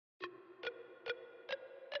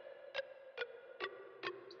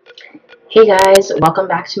Hey guys, welcome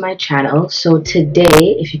back to my channel. So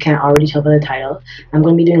today, if you can't already tell by the title, I'm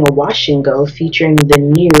going to be doing a wash and go featuring the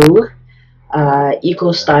new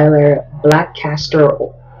Eco Styler Black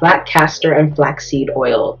Castor and Flaxseed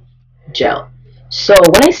Oil Gel. So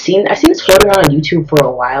when I seen this floating around on YouTube for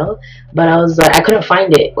a while, but I was like, I couldn't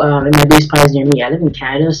find it in my beauty supplies near me. I live in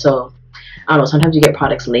Canada, so I don't know, sometimes you get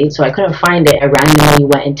products late, so I couldn't find it. I randomly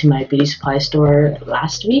went into my beauty supply store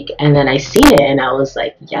last week, and then I seen it, and I was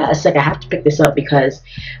like, yes, like I have to pick this up because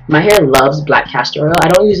my hair loves black castor oil. I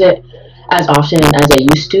don't use it as often as I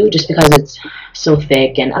used to, just because it's so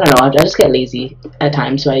thick, and I don't know, I just get lazy at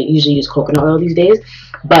times, so I usually use coconut oil these days,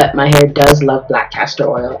 but my hair does love black castor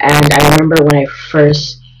oil. And I remember when I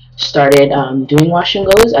first started doing wash and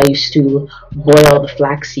goes, I used to boil the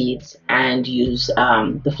flax seeds and use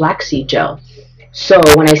the flaxseed gel. So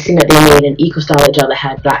when I seen that they made an eco style gel that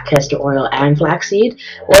had black castor oil and flaxseed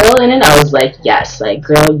oil in it, I was like, yes, like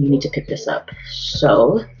girl, you need to pick this up.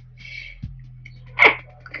 So I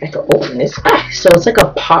have to open this. So it's like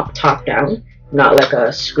a pop top down, not like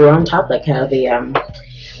a screw on top like how the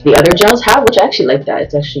other gels have, which I actually like that.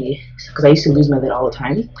 It's actually because I used to lose my lid all the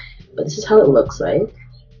time, but this is how it looks like.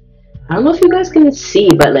 I don't know if you guys can see,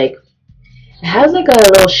 but like it has like a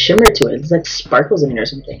little shimmer to it. It's like sparkles in it or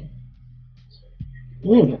something.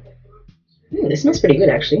 This smells pretty good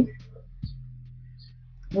actually.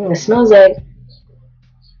 It smells like,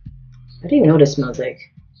 I don't even know what it smells like.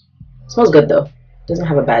 It smells good though. It doesn't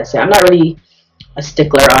have a bad scent. I'm not really a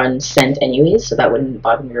stickler on scent anyways, so that wouldn't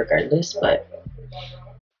bother me regardless, but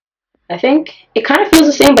I think it kind of feels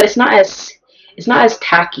the same, but it's not as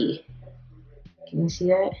tacky. Can you see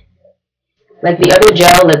that? Like the other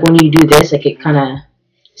gel, like when you do this, like it kind of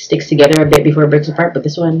sticks together a bit before it breaks apart, but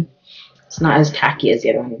this one, it's not as tacky as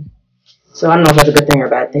the other one. So I don't know if that's a good thing or a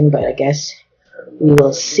bad thing, but I guess we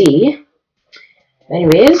will see.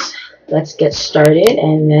 Anyways, let's get started,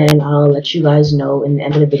 and then I'll let you guys know in the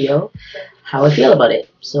end of the video how I feel about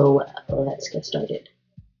it. So let's get started.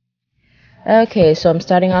 Okay, so I'm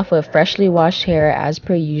starting off with freshly washed hair as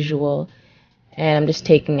per usual. And I'm just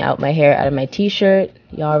taking out my hair out of my t-shirt.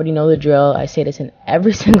 You already know the drill. I say this in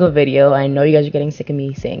every single video. I know you guys are getting sick of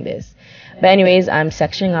me saying this. But anyways, I'm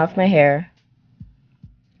sectioning off my hair.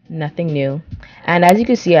 Nothing new. And as you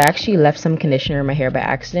can see, I actually left some conditioner in my hair by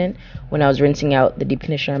accident when I was rinsing out the deep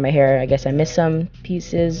conditioner in my hair. I guess I missed some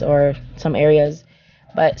pieces or some areas.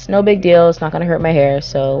 But it's no big deal. It's not going to hurt my hair,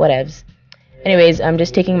 so whatevs. Anyways, I'm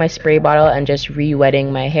just taking my spray bottle and just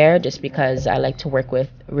re-wetting my hair just because I like to work with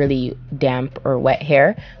really damp or wet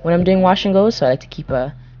hair when I'm doing wash and go, so I like to keep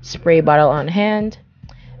a spray bottle on hand.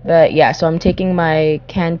 But yeah, so I'm taking my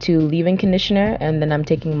Cantu leave-in conditioner, and then I'm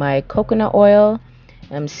taking my coconut oil.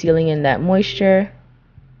 I'm sealing in that moisture.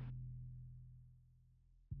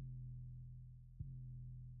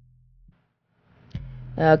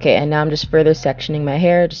 Okay, and now I'm just further sectioning my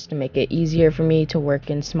hair just to make it easier for me to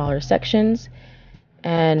work in smaller sections.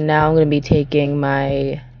 And now I'm going to be taking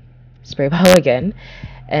my spray bottle again,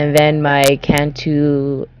 and then my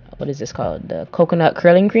Cantu, what is this called? The coconut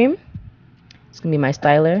curling cream. It's going to be my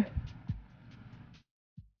styler.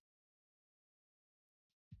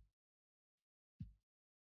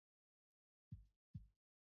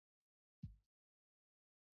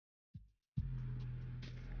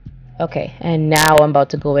 Okay, and now I'm about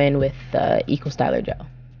to go in with the Eco Styler gel.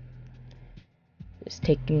 Just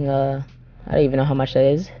taking I don't even know how much that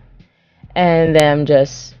is. And then I'm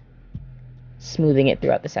just smoothing it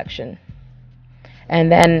throughout the section.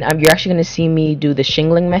 And then you're actually going to see me do the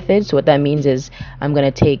shingling method. So what that means is I'm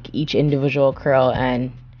going to take each individual curl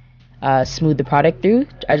and smooth the product through.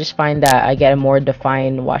 I just find that I get a more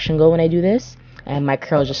defined wash and go when I do this. And my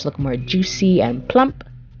curls just look more juicy and plump.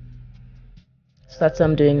 So that's what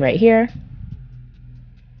I'm doing right here.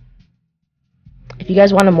 If you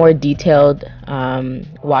guys want a more detailed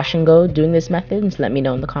wash and go doing this method, just let me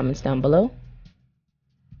know in the comments down below.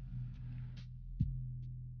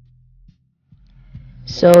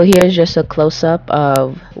 So here's just a close-up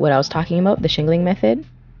of what I was talking about, the shingling method.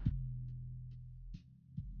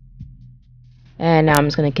 And now I'm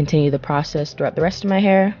just going to continue the process throughout the rest of my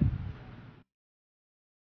hair.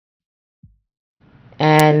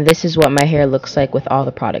 And this is what my hair looks like with all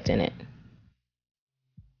the product in it.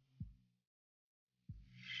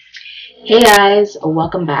 Hey guys,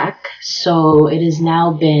 welcome back. So it has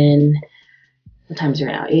now been, what time is it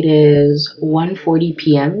right now? It is 1:40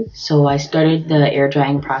 p.m. So I started the air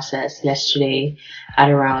drying process yesterday at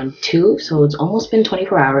around 2. So it's almost been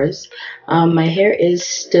 24 hours. My hair is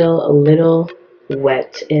still a little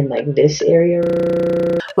wet in like this area,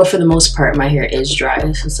 but for the most part my hair is dry.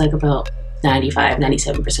 So it's like about 95,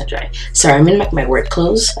 97% dry. Sorry, I'm in my work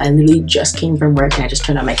clothes. I literally just came from work and I just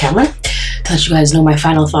turned on my camera to let you guys know my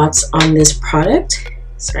final thoughts on this product.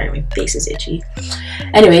 Sorry, my face is itchy.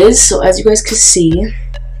 Anyways, so as you guys can see,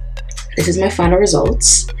 this is my final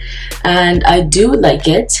results and I do like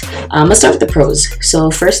it. Let's start with the pros.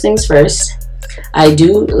 So first things first, I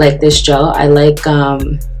do like this gel. I like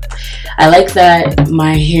that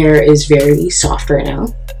my hair is very soft right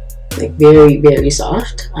now, like very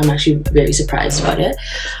soft. I'm actually very surprised about it.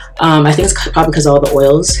 I think it's probably because of all the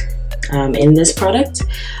oils in this product.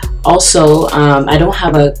 Also, I don't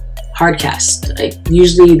have a hard cast. Like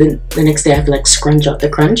usually the next day I have to like scrunch out the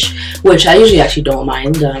crunch, which I usually actually don't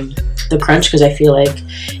mind the crunch because I feel like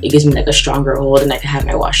it gives me like a stronger hold and I can have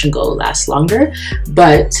my wash and go last longer.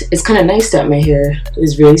 But it's kind of nice that my hair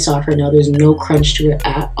is really soft right now. There's no crunch to it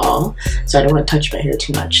at all, so I don't want to touch my hair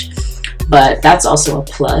too much, but that's also a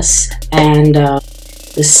plus. And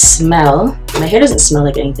the smell, my hair doesn't smell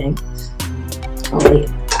like anything. Oh wait,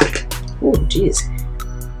 oh jeez,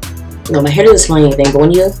 no, my hair doesn't smell like anything, but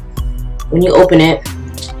when you open it,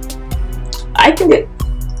 I think it,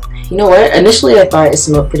 you know what, initially I thought it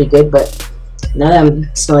smelled pretty good, but now that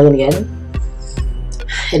I'm smelling it again,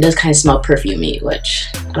 it does kind of smell perfumey, which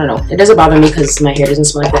I don't know, it doesn't bother me because my hair doesn't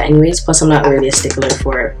smell like that anyways. Plus I'm not really a stickler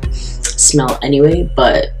for smell anyway,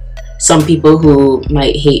 but some people who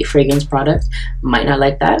might hate fragrance product might not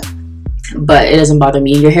like that, but it doesn't bother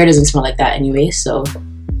me. Your hair doesn't smell like that anyway, so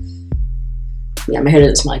yeah, my hair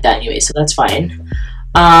doesn't smell like that anyway, so that's fine.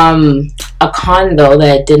 A con though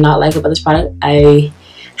that I did not like about this product, I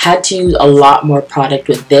had to use a lot more product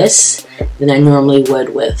with this than I normally would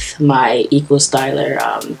with my Eco Styler,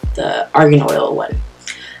 the argan oil one.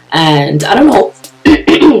 And I don't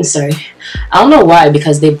know, sorry, I don't know why,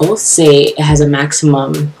 because they both say it has a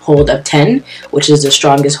maximum hold of 10, which is the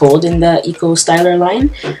strongest hold in the Eco Styler line.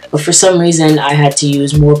 But for some reason, I had to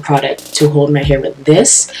use more product to hold my hair with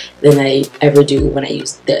this than I ever do when I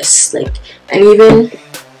use this. Like, and even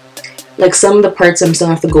like some of the parts I'm still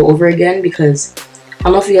have to go over again because I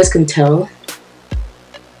don't know if you guys can tell.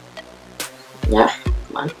 Yeah,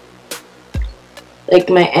 come on. Like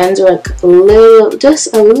my ends are like a little,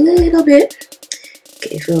 just a little bit.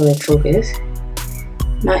 Okay, feel like focus.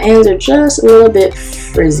 My ends are just a little bit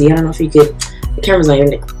frizzy. I don't know if you could, the camera's not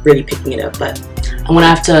even really picking it up, but I'm gonna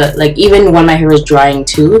have to, like, even when my hair is drying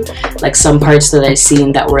too, like some parts that I've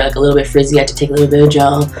seen that were like a little bit frizzy, I had to take a little bit of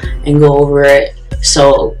gel and go over it.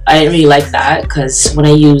 So I didn't really like that because when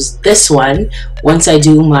I use this one, once I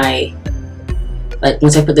do my, like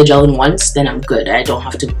once I put the gel in once, then I'm good. I don't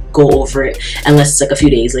have to go over it unless it's like a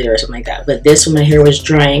few days later or something like that. But this, when my hair was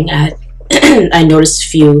drying, I noticed a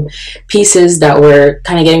few pieces that were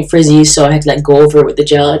kind of getting frizzy, so I had to like go over it with the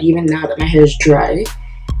gel. And even now that my hair is dry,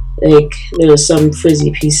 like there's some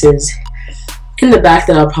frizzy pieces in the back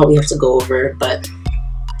that I'll probably have to go over. But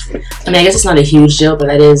I mean, I guess it's not a huge deal, but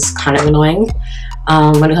that is kind of annoying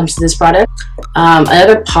when it comes to this product.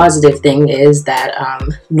 Another positive thing is that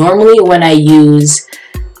normally when I use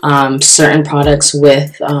certain products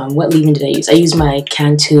with what leave-in did I use? I used my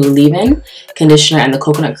Cantu leave-in conditioner and the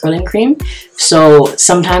coconut curling cream. So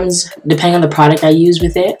sometimes, depending on the product I use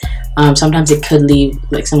with it, sometimes it could leave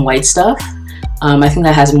like some white stuff. I think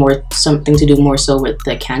that has something to do more so with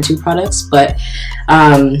the Cantu products, but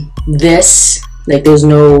this, like, there's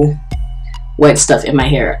no white stuff in my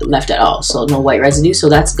hair left at all, so no white residue. So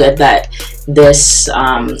that's good that this,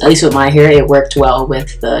 at least with my hair, it worked well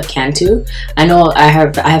with the Cantu. I know I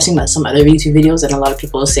have seen some other YouTube videos and a lot of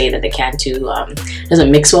people say that the Cantu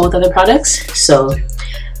doesn't mix well with other products, so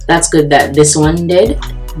that's good that this one did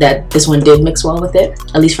mix well with it,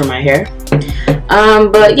 at least for my hair.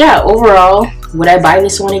 But yeah, overall, would I buy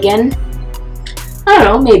this one again? I don't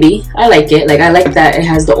know, maybe. I like it. Like, I like that it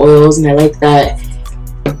has the oils, and I like that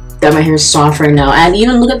my hair is soft right now. And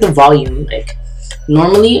even look at the volume. Like,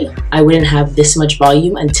 normally I wouldn't have this much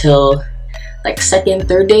volume until like second,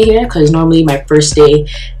 third day here, because normally my first day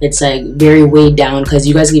it's like very weighed down, because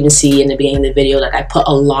you guys can even see in the beginning of the video, like I put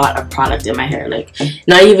a lot of product in my hair, like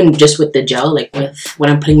not even just with the gel, like with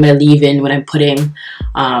when I'm putting my leave-in, when I'm putting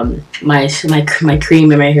my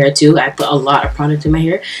cream in my hair too, I put a lot of product in my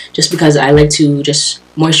hair just because I like to just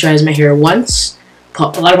moisturize my hair once,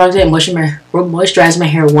 put a lot of product in, moisturize my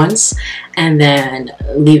hair once, and then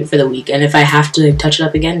leave it for the week. And if I have to like touch it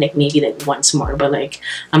up again, like maybe like once more, but like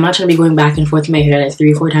I'm not trying to be going back and forth with my hair like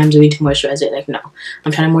 3 or 4 times a week to moisturize it. Like, no,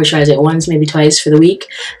 I'm trying to moisturize it once, maybe twice for the week,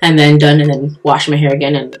 and then done, and then wash my hair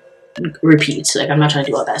again and repeat. So like I'm not trying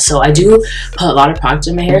to do all that. So I do put a lot of product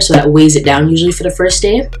in my hair, so that weighs it down usually for the first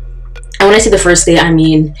day. And when I say the first day, I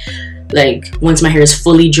mean like once my hair is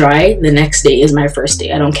fully dry, the next day is my first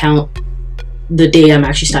day. I don't count the day I'm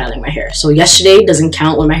actually styling my hair. So yesterday doesn't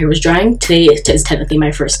count when my hair was drying. Today is technically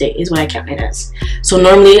my first day, is what I count it as. So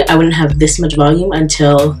normally I wouldn't have this much volume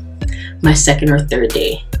until my second or third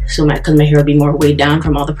day. So because my hair would be more weighed down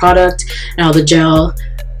from all the product and all the gel.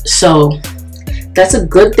 So that's a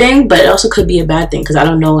good thing, but it also could be a bad thing because I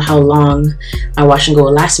don't know how long my wash and go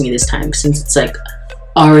will last me this time, since it's like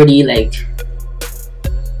already like,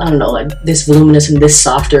 I don't know, like this voluminous and this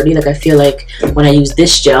soft already. Like I feel like when I use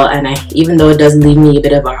this gel, and even though it does leave me a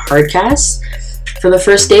bit of a hard cast for the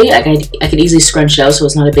first day, like I could easily scrunch it out, so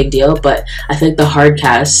it's not a big deal. But I feel like the hard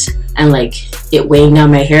cast and like it weighing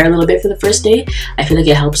down my hair a little bit for the first day, I feel like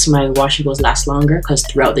it helps my wash and goes last longer, because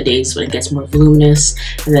throughout the days when it gets more voluminous,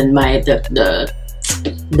 and then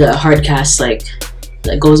the hard cast like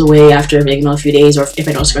that goes away after, you know, a few days, or if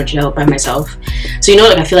I don't scrunch it out by myself. So, you know,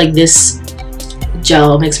 like I feel like this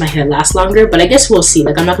gel makes my hair last longer, but I guess we'll see.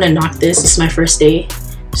 Like I'm not gonna knock this. This is my first day,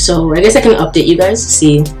 so I guess I can update you guys,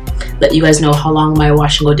 see, let you guys know how long my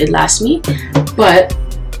wash and go did last me. But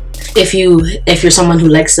if you're someone who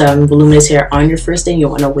likes voluminous hair on your first day and you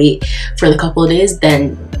want to wait for the couple of days,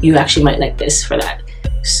 then you actually might like this for that.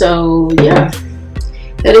 So yeah,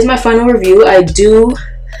 that is my final review. I do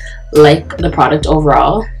like the product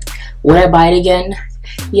overall. Would I buy it again?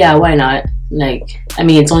 Yeah, why not? Like, I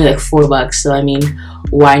mean, it's only like $4, so I mean,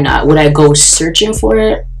 why not? Would I go searching for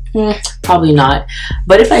it? Probably not.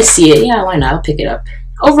 But if I see it, yeah, why not? I'll pick it up.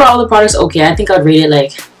 Overall, the product's okay. I think I'd rate it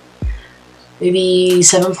like maybe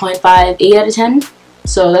 7.5, 8 out of 10.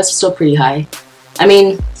 So that's still pretty high. I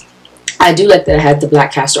mean, I do like that it had the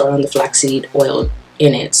black castor oil and the flaxseed oil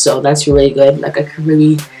in it, so that's really good. Like I could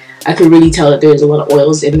really tell that there's a lot of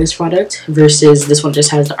oils in this product versus this one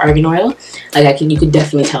just has the argan oil. Like you could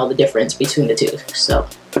definitely tell the difference between the two, so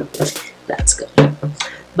that's good.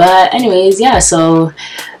 But anyways, yeah, so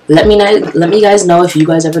let me guys know if you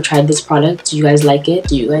guys ever tried this product. Do you guys like it?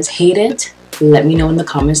 Do you guys hate it? Let me know in the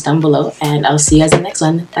comments down below, and I'll see you guys in the next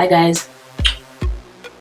one. Bye guys.